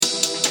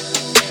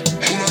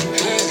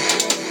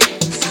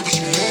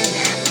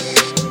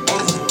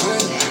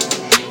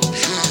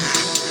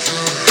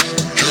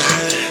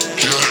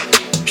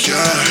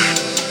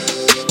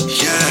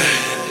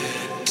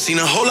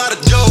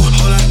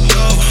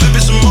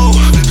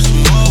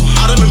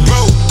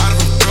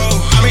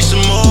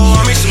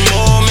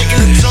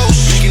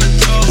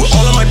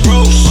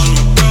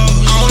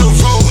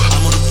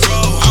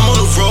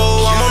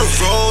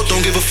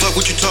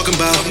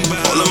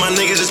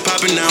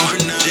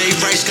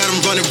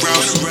running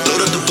routes.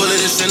 Load up the bullet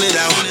and send it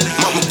out.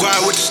 Mark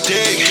McGuire with the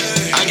stick.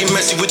 I get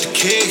messy with the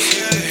kick.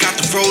 Got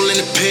the roll in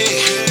the pig.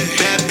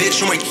 Bad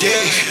bitch on my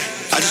dick.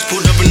 I just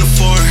pulled up in the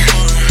foreign.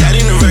 That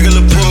ain't a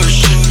regular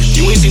Porsche.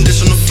 You ain't seen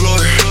this on the floor.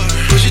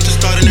 Push it to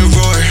start and then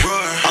roar.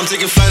 I'm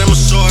taking flight, I'm a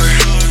soar.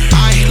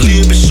 I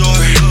leave a bit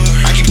sore.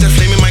 I keep that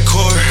flame in my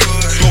core.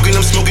 Smoking,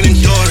 I'm smoking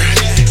indoor.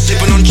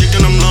 Sipping on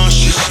chicken, I'm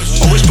nauseous.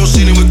 Always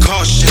proceeding with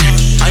caution.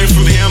 I ain't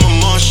from here, I'm a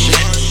Martian.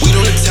 We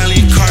on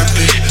Italian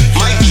carpet.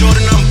 Mike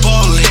Jordan, I'm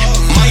ballin'.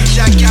 Mike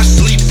Jack, y'all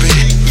sleeping.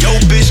 Yo,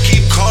 bitch,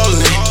 keep calling.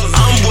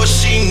 I'm what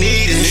she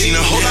needin'. Seen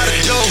a whole lot of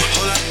dough.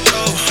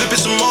 Flippin'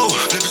 some more.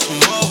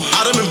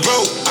 I done been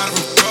broke.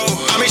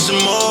 I made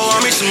some more.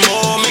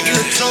 Making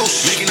a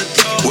toast.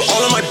 With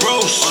all of my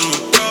bros.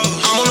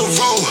 I'm on the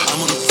road.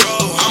 I'm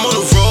on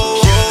the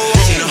road.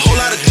 Seen a whole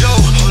lot of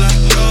dough.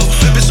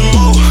 Flippin' some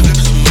more.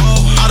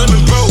 I done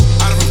been broke.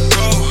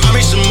 I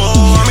made some more.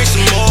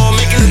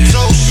 Making a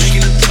toast.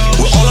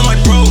 With all of my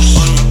bros.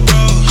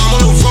 I'm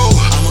on the road.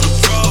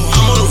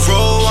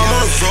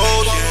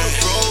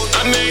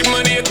 I make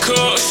money of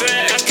course.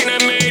 How can I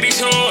make these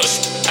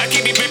hoes? I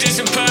keep these bitches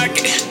in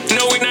pocket.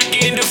 No, we not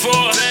getting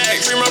divorced.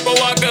 Dream up, I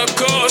walk up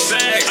course.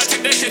 I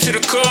took that shit to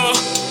the core.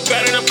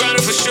 Got it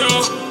for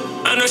sure.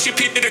 I know she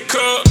peeped at the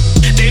cup.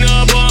 They know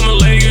I bought my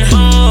leg.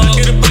 I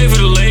get a play for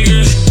the